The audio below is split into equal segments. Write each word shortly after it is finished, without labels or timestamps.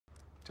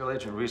Tell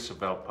Agent Reese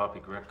about Poppy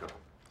Greco.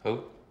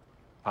 Who?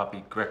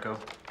 Poppy Greco.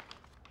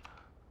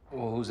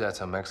 Well, who's that,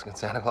 some Mexican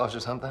Santa Claus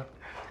or something?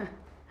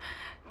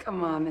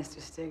 Come on, Mr.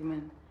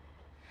 Stigman.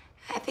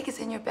 I think it's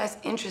in your best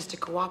interest to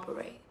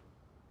cooperate.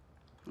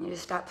 You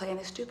just stop playing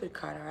the stupid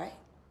card, all right?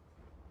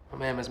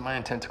 Well, ma'am, it's my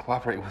intent to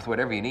cooperate with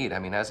whatever you need. I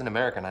mean, as an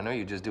American, I know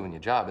you're just doing your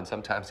job, and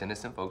sometimes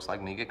innocent folks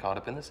like me get caught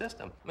up in the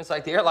system. It's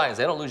like the airlines,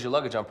 they don't lose your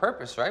luggage on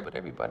purpose, right? But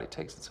everybody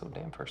takes it so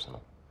damn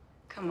personal.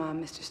 Come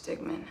on, Mr.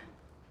 Stigman.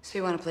 So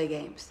you want to play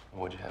games?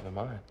 What'd you have in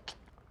mind?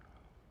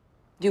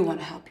 Do you want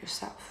to help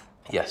yourself?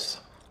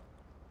 Yes.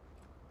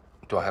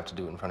 Do I have to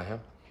do it in front of him?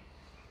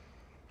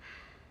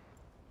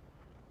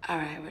 All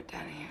right, we're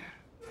done here.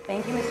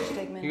 Thank you, Mr.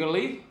 Stigman. You gonna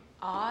leave?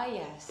 Ah,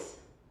 yes.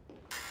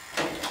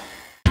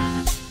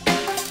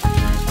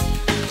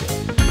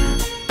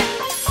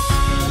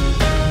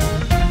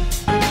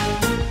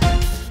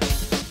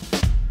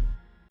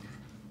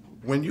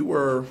 When you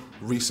were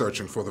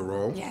researching for the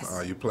role,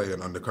 yes. You play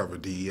an undercover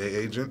DEA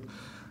agent.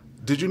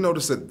 Did you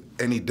notice that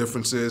any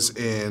differences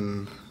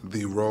in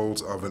the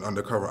roles of an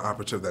undercover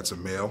operative that's a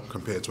male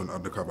compared to an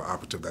undercover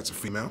operative that's a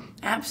female?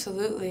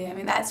 Absolutely. I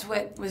mean, that's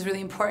what was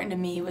really important to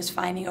me, was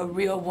finding a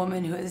real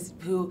woman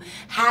who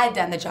had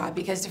done the job.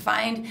 Because to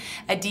find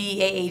a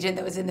DEA agent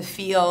that was in the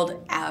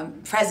field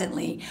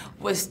presently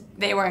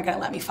they weren't going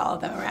to let me follow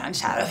them around,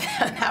 shadow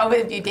them. That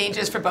would be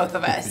dangerous for both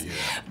of us. Yeah.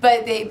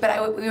 But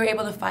we were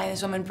able to find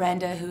this woman,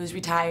 Brenda, who's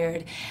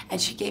retired,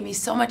 and she gave me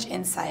so much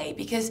insight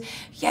because,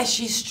 yes,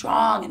 she's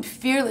strong and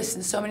fearless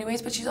in so many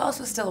ways, but she's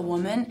also still a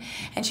woman,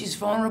 and she's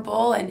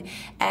vulnerable,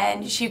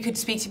 and she could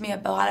speak to me a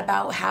lot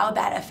about how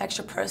that affects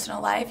your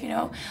personal life. You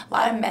know, a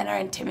lot of men are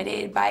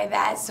intimidated by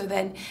that, so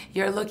then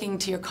you're looking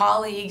to your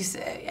colleagues,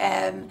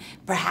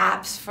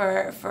 perhaps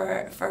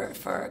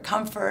for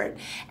comfort.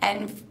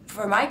 And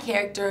for my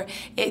character,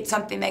 it's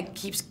something that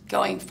keeps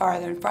going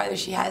farther and farther.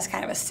 She has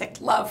kind of a sick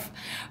love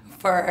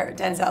for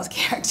Denzel's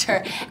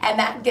character, and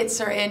that gets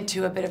her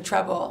into a bit of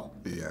trouble.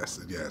 Yes,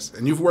 yes.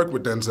 And you've worked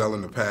with Denzel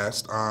in the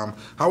past.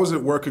 How is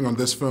it working on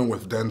this film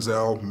with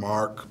Denzel,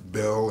 Mark,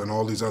 Bill, and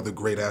all these other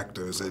great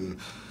actors? And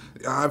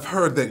I've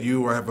heard that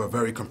you have a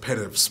very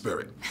competitive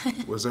spirit.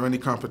 Was there any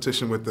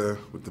competition with the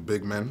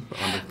big men?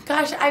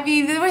 Gosh, I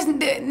mean, there was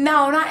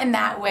no, not in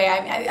that way.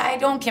 I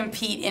don't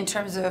compete in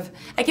terms of,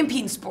 I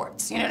compete in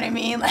sports. You know what I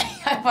mean? Like,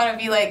 I want to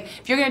be like,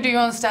 if you're gonna do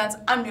your own stunts,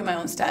 I'm doing my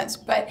own stunts.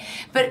 But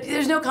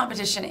there's no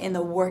competition in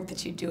the work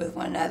that you do with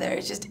one another.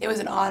 It's just, it was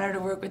an honor to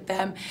work with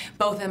them.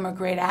 Both of them are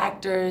great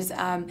actors.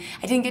 I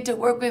didn't get to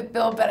work with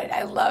Bill, but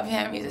I love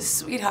him. He's a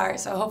sweetheart.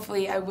 So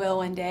hopefully I will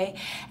one day.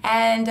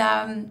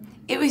 And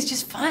it was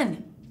just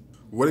fun.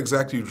 What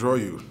exactly drew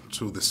you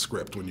to the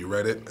script when you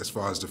read it, as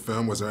far as the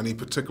film? Was there any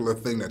particular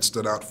thing that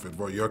stood out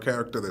for your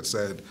character that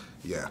said,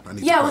 yeah, I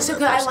need to play it was so that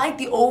good. I person? liked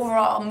the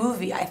overall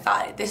movie. I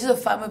thought, this is a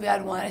fun movie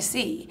I'd want to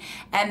see.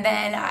 And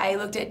then I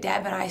looked at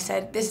Deb and I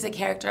said, this is a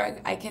character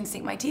I can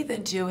sink my teeth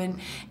into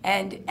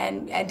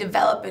and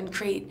develop and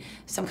create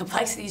some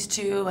complexities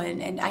to.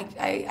 And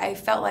I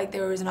felt like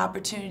there was an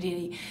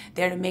opportunity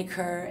there to make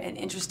her an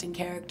interesting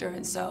character.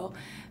 And so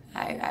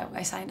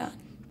I signed on.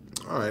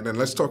 All right, and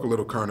let's talk a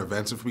little current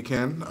events if we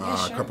can. Yeah,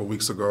 sure. A couple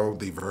weeks ago,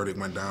 the verdict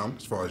went down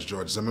as far as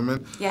George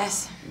Zimmerman.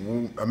 Yes.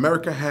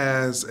 America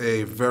has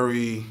a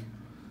very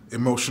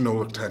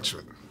emotional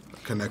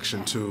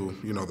connection to,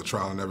 you know, the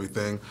trial and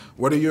everything.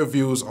 What are your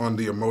views on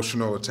the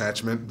emotional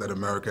attachment that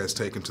America has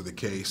taken to the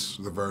case,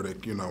 the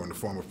verdict, you know, in the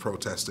form of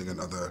protesting and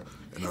other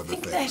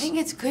things? I think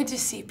it's good to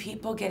see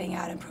people getting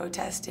out and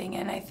protesting,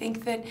 and I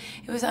think that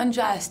it was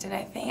unjust, and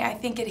I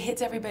think it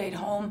hits everybody at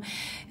home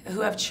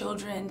who have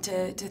children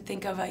to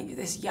think of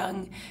this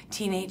young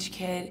teenage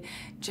kid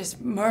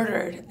just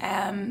murdered.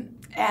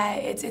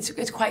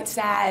 It's quite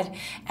sad,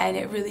 and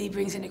it really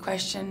brings into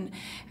question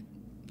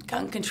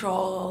gun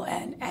control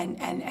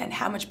and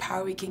how much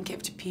power we can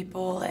give to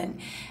people and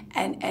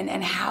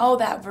how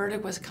that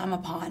verdict was come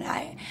upon.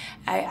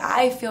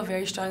 I feel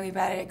very strongly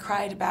about it. I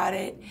cried about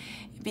it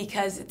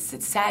because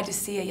it's sad to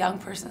see a young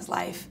person's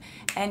life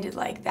ended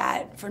like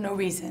that for no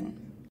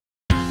reason.